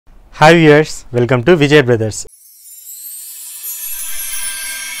Hi viewers, welcome to Vijay Brothers.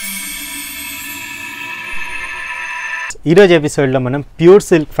 ఈ రోజు episode లో మనం ప్యూర్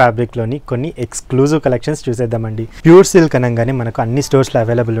సిల్క్ ఫ్యాబ్రిక్ లోని కొన్ని ఎక్స్క్లూజివ్ కలెక్షన్స్ చూసేద్దామండి. ప్యూర్ సిల్క్ అనగానే మనకు అన్ని స్టోర్స్ లో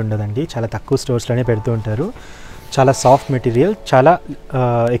అవైలబుల్ ఉండదండి, చాలా తక్కువ స్టోర్స్ లోనే పెడుతూ ఉంటారు. చాలా సాఫ్ట్ మెటీరియల్, చాలా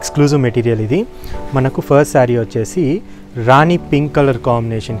ఎక్స్క్లూజివ్ మెటీరియల్. ఇది మనకు ఫస్ట్ శారీ వచ్చేసి రాణి పింక్ కలర్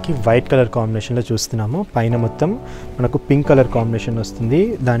కాంబినేషన్కి వైట్ కలర్ కాంబినేషన్లో చూస్తున్నాము. పైన మొత్తం మనకు పింక్ కలర్ కాంబినేషన్ వస్తుంది.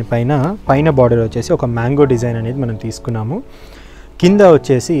 పైన బార్డర్ వచ్చేసి ఒక మ్యాంగో డిజైన్ అనేది మనం తీసుకున్నాము. కింద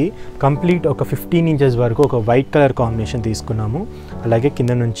వచ్చేసి కంప్లీట్ ఒక 15 ఇంచెస్ వరకు ఒక వైట్ కలర్ కాంబినేషన్ తీసుకున్నాము. అలాగే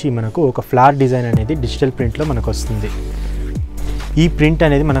కింద నుంచి మనకు ఒక ఫ్లవర్ డిజైన్ అనేది డిజిటల్ ప్రింట్లో మనకు వస్తుంది. ఈ ప్రింట్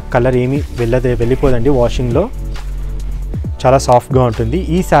అనేది మనకు కలర్ ఏమీ వెళ్ళిపోదండి, వాషింగ్లో చాలా సాఫ్ట్గా ఉంటుంది.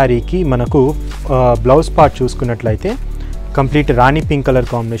 ఈ శారీకి మనకు బ్లౌజ్ పార్ట్ చూసుకున్నట్లయితే కంప్లీట్ రాణి పింక్ కలర్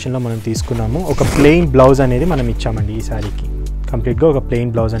కాంబినేషన్లో మనం తీసుకున్నాము. ఒక ప్లెయిన్ బ్లౌజ్ అనేది మనం ఇచ్చామండి. ఈ శారీకి కంప్లీట్గా ఒక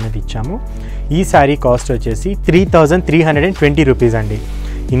ప్లెయిన్ బ్లౌజ్ అనేది ఇచ్చాము. ఈ శారీ కాస్ట్ వచ్చేసి 3320 రూపీస్ అండి.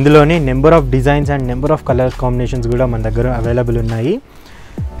 ఇందులోనే number of designs and number of colour combinations కూడా మన దగ్గర అవైలబుల్ ఉన్నాయి.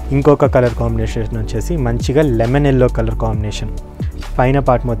 ఇంకొక కలర్ కాంబినేషన్ వచ్చేసి మంచిగా లెమన్ ఎల్లో కలర్ కాంబినేషన్. పైన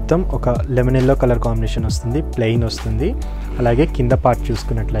పార్ట్ మొత్తం ఒక లెమన్ ఎల్లో కలర్ కాంబినేషన్ వస్తుంది, ప్లెయిన్ వస్తుంది. అలాగే కింద పార్ట్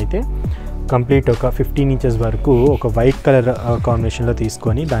చూసుకున్నట్లయితే కంప్లీట్ ఒక 15 ఇంచెస్ వరకు ఒక వైట్ కలర్ కాంబినేషన్లో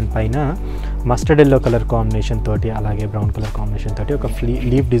తీసుకొని దానిపైన మస్టర్డ్ ఎల్లో కలర్ కాంబినేషన్ తోటి అలాగే బ్రౌన్ కలర్ కాంబినేషన్ తోటి ఒక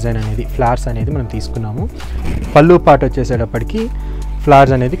లీఫ్ డిజైన్ అనేది ఫ్లవర్స్ అనేది మనం తీసుకున్నాము. పళ్ళు పార్ట్ వచ్చేసేటప్పటికి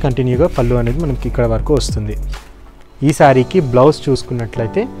ఫ్లవర్స్ అనేది కంటిన్యూగా పళ్ళు అనేది మనకి ఇక్కడ వరకు వస్తుంది. ఈ శారీకి బ్లౌజ్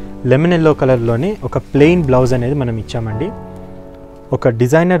చూసుకున్నట్లయితే లెమన్ ఎల్లో కలర్లోనే ఒక ప్లెయిన్ బ్లౌజ్ అనేది మనం ఇచ్చామండి. ఒక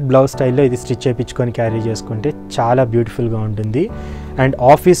డిజైనర్ బ్లౌజ్ స్టైల్లో ఇది స్టిచ్ చేయించుకొని క్యారీ చేసుకుంటే చాలా బ్యూటిఫుల్గా ఉంటుంది. అండ్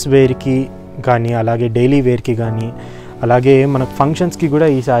ఆఫీస్ వేర్కి కానీ అలాగే డైలీ వేర్కి కానీ అలాగే మనకు ఫంక్షన్స్కి కూడా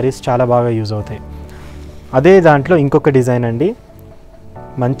ఈ శారీస్ చాలా బాగా యూజ్ అవుతాయి. అదే దాంట్లో ఇంకొక డిజైన్ అండి,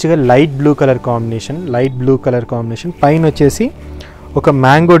 మంచిగా లైట్ బ్లూ కలర్ కాంబినేషన్ పైన వచ్చేసి ఒక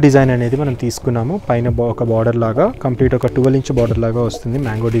మ్యాంగో డిజైన్ అనేది మనం తీసుకున్నాము. పైన ఒక బార్డర్ లాగా కంప్లీట్ ఒక 12 ఇంచ్ బార్డర్ లాగా వస్తుంది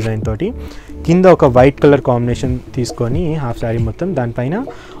మ్యాంగో డిజైన్ తోటి. కింద ఒక వైట్ కలర్ కాంబినేషన్ తీసుకొని హాఫ్ శారీ మొత్తం దానిపైన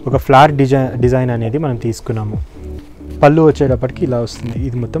ఒక ఫ్లవర్ డిజైన్ అనేది మనం తీసుకున్నాము. పళ్ళు వచ్చేటప్పటికి ఇలా వస్తుంది.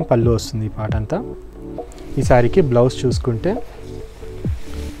 ఇది మొత్తం పళ్ళు వస్తుంది ఈ పార్ట్ అంతా. ఈ శారీకి బ్లౌజ్ చూసుకుంటే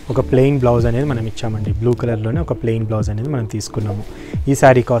ఒక ప్లెయిన్ బ్లౌజ్ అనేది మనం ఇచ్చామండి. బ్లూ కలర్లోనే ఒక ప్లెయిన్ బ్లౌజ్ అనేది మనం తీసుకున్నాము. ఈ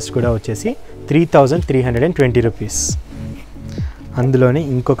శారీ కాస్ట్ కూడా వచ్చేసి 3320 రూపీస్. అందులోనే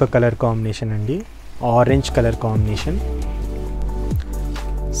ఇంకొక కలర్ కాంబినేషన్ అండి, ఆరెంజ్ కలర్ కాంబినేషన్.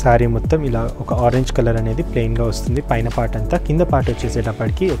 శారీ మొత్తం ఇలా ఒక ఆరెంజ్ కలర్ అనేది ప్లెయిన్గా వస్తుంది పైన పార్ట్ అంతా. కింద పార్ట్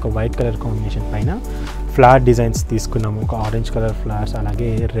వచ్చేసేటప్పటికి ఒక వైట్ కలర్ కాంబినేషన్ పైన ఫ్లవర్ డిజైన్స్ తీసుకున్నాము. ఒక ఆరెంజ్ కలర్ ఫ్లవర్స్ అలాగే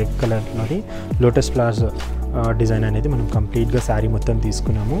రెడ్ కలర్లోని లోటస్ ఫ్లవర్స్ డిజైన్ అనేది మనం కంప్లీట్గా శారీ మొత్తం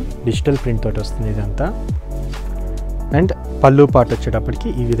తీసుకున్నాము. డిజిటల్ ప్రింట్ తోటి వస్తుంది ఇదంతా. అండ్ పళ్ళు పార్ట్ వచ్చేటప్పటికి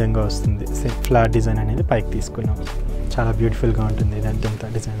ఈ విధంగా వస్తుంది. ఫ్లవర్ డిజైన్ అనేది పైకి తీసుకున్నాము. చాలా బ్యూటిఫుల్గా ఉంటుంది ఇదంతా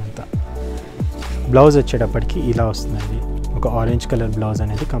డిజైన్ అంతా. బ్లౌజ్ వచ్చేటప్పటికి ఇలా వస్తుందండి. ఒక ఆరెంజ్ కలర్ బ్లౌజ్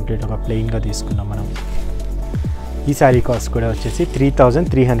అనేది కంప్లీట్ ఒక ప్లెయిన్గా తీసుకున్నాం మనం. ఈ శారీ కాస్ట్ కూడా వచ్చేసి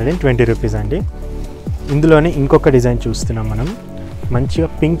 3320 రూపీస్ అండి. ఇందులోనే ఇంకొక డిజైన్ చూస్తున్నాం మనం. మంచిగా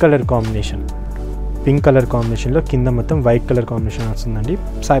పింక్ కలర్ కాంబినేషన్లో కింద మొత్తం వైట్ కలర్ కాంబినేషన్ వస్తుందండి.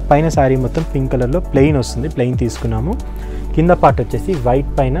 పైన శారీ మొత్తం పింక్ కలర్లో ప్లెయిన్ వస్తుంది, ప్లెయిన్ తీసుకున్నాము. కింద పార్ట్ వచ్చేసి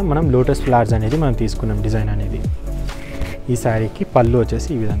వైట్ పైన మనం లోటస్ ఫ్లవర్స్ అనేది మనం తీసుకున్నాం డిజైన్ అనేది. ఈ శారీకి పళ్ళు వచ్చేసి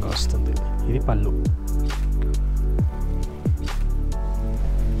ఈ విధంగా వస్తుంది. ఇది పళ్ళు.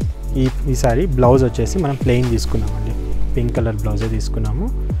 ఈ శారీ బ్లౌజ్ వచ్చేసి మనం ప్లెయిన్ తీసుకున్నామండి. పింక్ కలర్ బ్లౌజే తీసుకున్నాము,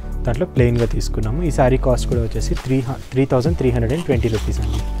 దాంట్లో ప్లెయిన్గా తీసుకున్నాము. ఈ శారీ కాస్ట్ కూడా వచ్చేసి 3320 రూపీస్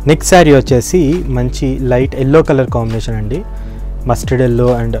అండి. నెక్స్ట్ శారీ వచ్చేసి మంచి లైట్ ఎల్లో కలర్ కాంబినేషన్ అండి. Mustard yellow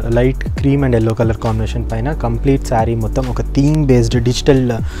and light cream and yellow colour combination పైన కంప్లీట్ శారీ మొత్తం ఒక థీమ్ బేస్డ్ డిజిటల్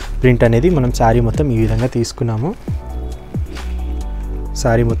ప్రింట్ అనేది మనం శారీ మొత్తం ఈ విధంగా తీసుకున్నాము.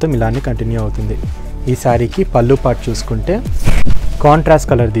 శారీ మొత్తం ఇలానే కంటిన్యూ అవుతుంది. ఈ శారీకి పళ్ళు పార్ట్ చూసుకుంటే కాంట్రాస్ట్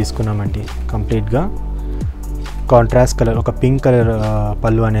కలర్ తీసుకున్నామండి. కంప్లీట్గా కాంట్రాస్ట్ కలర్ ఒక పింక్ కలర్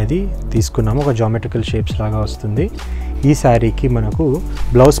పళ్ళు అనేది తీసుకున్నాము. ఒక జామెట్రికల్ షేప్స్ లాగా వస్తుంది. ఈ శారీకి మనకు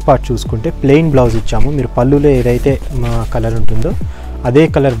బ్లౌజ్ పార్ట్ చూసుకుంటే ప్లెయిన్ బ్లౌజ్ ఇచ్చాము. మీరు పళ్ళులో ఏదైతే కలర్ ఉంటుందో అదే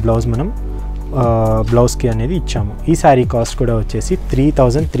కలర్ బ్లౌజ్ మనం బ్లౌజ్కి అనేది ఇచ్చాము. ఈ శారీ కాస్ట్ కూడా వచ్చేసి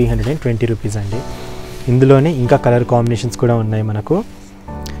 3320 రూపీస్ అండి. ఇందులోనే ఇంకా కలర్ కాంబినేషన్స్ కూడా ఉన్నాయి మనకు.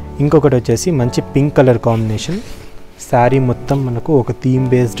 ఇంకొకటి వచ్చేసి మంచి పింక్ కలర్ కాంబినేషన్. శారీ మొత్తం మనకు ఒక థీమ్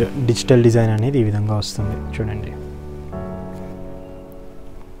బేస్డ్ డిజిటల్ డిజైన్ అనేది ఈ విధంగా వస్తుంది చూడండి.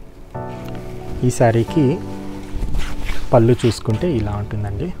 ఈ శారీకి పళ్ళు చూసుకుంటే ఇలా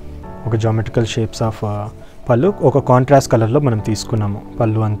ఉంటుందండి. ఒక జామెట్రికల్ షేప్స్ ఆఫ్ పళ్ళు ఒక కాంట్రాస్ట్ కలర్లో మనం తీసుకున్నాము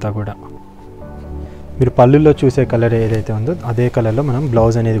పళ్ళు అంతా కూడా. మీరు పళ్ళులో చూసే కలర్ ఏదైతే ఉందో అదే కలర్లో మనం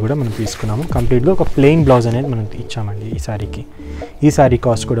బ్లౌజ్ అనేది కూడా మనం తీసుకున్నాము. కంప్లీట్గా ఒక ప్లెయిన్ బ్లౌజ్ అనేది మనం ఇచ్చామండి ఈ శారీకి. ఈ శారీ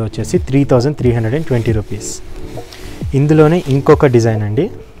కాస్ట్ కూడా వచ్చేసి 3320 రూపీస్. ఇందులోనే ఇంకొక డిజైన్ అండి,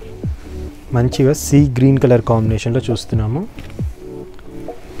 మంచిగా సీ గ్రీన్ కలర్ కాంబినేషన్లో చూస్తున్నాము.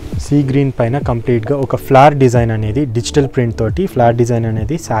 సీ గ్రీన్ పైన కంప్లీట్గా ఒక ఫ్లవర్ డిజైన్ అనేది డిజిటల్ ప్రింట్ తోటి ఫ్లవర్ డిజైన్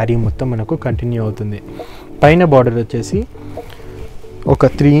అనేది శారీ మొత్తం మనకు కంటిన్యూ అవుతుంది. పైన బార్డర్ వచ్చేసి ఒక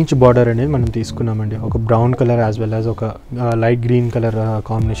 3 ఇంచ్ బార్డర్ అనేది మనం తీసుకున్నామండి. ఒక brown colour as well as ఒక లైట్ గ్రీన్ కలర్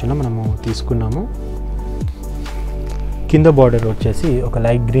కాంబినేషన్లో మనము తీసుకున్నాము. కింద బార్డర్ వచ్చేసి ఒక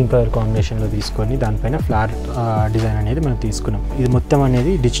లైట్ గ్రీన్ కలర్ కాంబినేషన్లో తీసుకొని దానిపైన ఫ్లవర్ డిజైన్ అనేది మనం తీసుకున్నాం. ఇది మొత్తం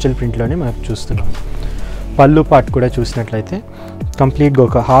అనేది డిజిటల్ ప్రింట్లోనే మనం చూస్తున్నాం. పళ్ళు పార్ట్ కూడా చూసినట్లయితే కంప్లీట్గా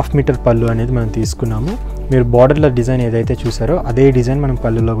ఒక 1/2 మీటర్ పళ్ళు అనేది మనం తీసుకున్నాము. మీరు బార్డర్లో డిజైన్ ఏదైతే చూసారో అదే డిజైన్ మనం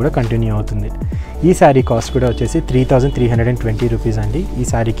పళ్ళులో కూడా కంటిన్యూ అవుతుంది. ఈ శారీ కాస్ట్ కూడా వచ్చేసి 3320 రూపీస్ అండి. ఈ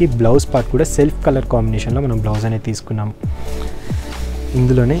శారీకి బ్లౌజ్ పార్ట్ కూడా సెల్ఫ్ కలర్ కాంబినేషన్లో మనం బ్లౌజ్ అనేది తీసుకున్నాము.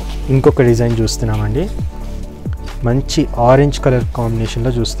 ఇందులోనే ఇంకొక డిజైన్ చూస్తున్నామండి, మంచి ఆరెంజ్ కలర్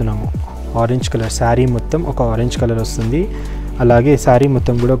కాంబినేషన్లో చూస్తున్నాము. ఆరెంజ్ కలర్ శారీ మొత్తం ఒక ఆరెంజ్ కలర్ వస్తుంది. అలాగే శారీ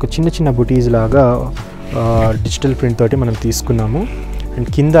మొత్తం కూడా ఒక చిన్న చిన్న బుటీస్ లాగా డిజిటల్ ప్రింట్ తోటి మనం తీసుకున్నాము. అండ్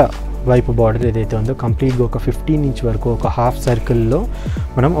కింద వైపు బార్డర్ ఏదైతే ఉందో కంప్లీట్గా ఒక 15 ఇంచ్ వరకు ఒక హాఫ్ సర్కిల్లో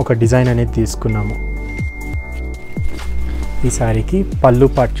మనం ఒక డిజైన్ అనేది తీసుకున్నాము. ఈ శారీకి పళ్ళు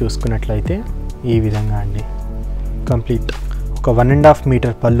పార్ట్ చూసుకున్నట్లయితే ఈ విధంగా అండి, కంప్లీట్ ఒక 1.5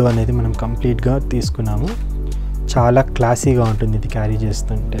 మీటర్ పళ్ళు అనేది మనం కంప్లీట్గా తీసుకున్నాము. చాలా క్లాసీగా ఉంటుంది ఇది క్యారీ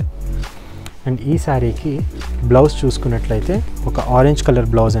చేస్తుంటే. అండ్ ఈ శారీకి బ్లౌజ్ చూసుకున్నట్లయితే ఒక ఆరెంజ్ కలర్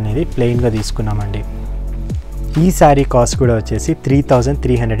బ్లౌజ్ అనేది ప్లెయిన్గా తీసుకున్నామండి. ఈ శారీ కాస్ట్ కూడా వచ్చేసి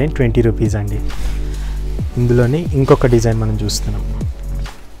 3320 రూపీస్ అండి. ఇందులోనే ఇంకొక డిజైన్ మనం చూస్తున్నాం.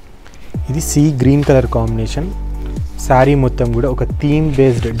 ఇది sea green colour combination. Sari మొత్తం కూడా ఒక థీమ్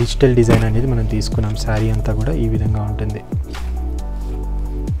బేస్డ్ డిజిటల్ డిజైన్ అనేది మనం తీసుకున్నాం. శారీ అంతా కూడా ఈ విధంగా ఉంటుంది.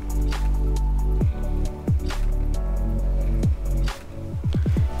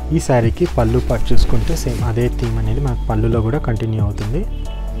 ఈ శారీకి పళ్ళు పార్ట్ చూసుకుంటే సేమ్ అదే థీమ్ అనేది మనకు పళ్ళులో కూడా కంటిన్యూ అవుతుంది.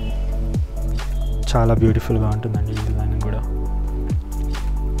 చాలా బ్యూటిఫుల్గా ఉంటుందండి ఈ డిజైన్ కూడా.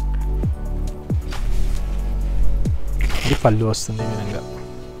 ఇది పళ్ళు వస్తుంది ఈ విధంగా.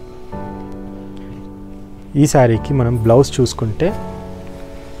 ఈ శారీకి మనం బ్లౌజ్ చూసుకుంటే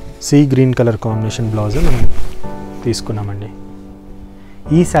sea green colour combination blouse మనం తీసుకున్నామండి.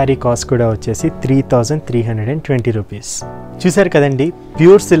 ఈ శారీ కాస్ట్ కూడా వచ్చేసి 3320 రూపీస్. చూసారు కదండి,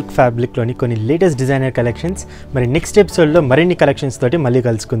 ప్యూర్ సిల్క్ ఫ్యాబ్రిక్లోని కొన్ని లేటెస్ట్ డిజైనర్ కలెక్షన్స్. మరి నెక్స్ట్ ఎపిసోడ్లో మరిన్ని కలెక్షన్స్ తోటి మళ్ళీ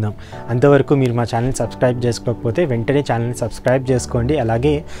కలుసుకుందాం. అంతవరకు మీరు మా ఛానల్ సబ్స్క్రైబ్ చేసుకోకపోతే వెంటనే ఛానల్ని సబ్స్క్రైబ్ చేసుకోండి.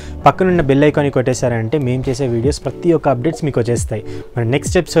 అలాగే పక్కనున్న బెల్ ఐకాన్ని కొట్టేశారంటే మేము చేసే వీడియోస్ ప్రతి ఒక్క అప్డేట్స్ మీకు వచ్చేస్తాయి. మరి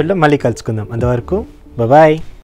నెక్స్ట్ ఎపిసోడ్లో మళ్ళీ కలుసుకుందాం. అంతవరకు బాయ్.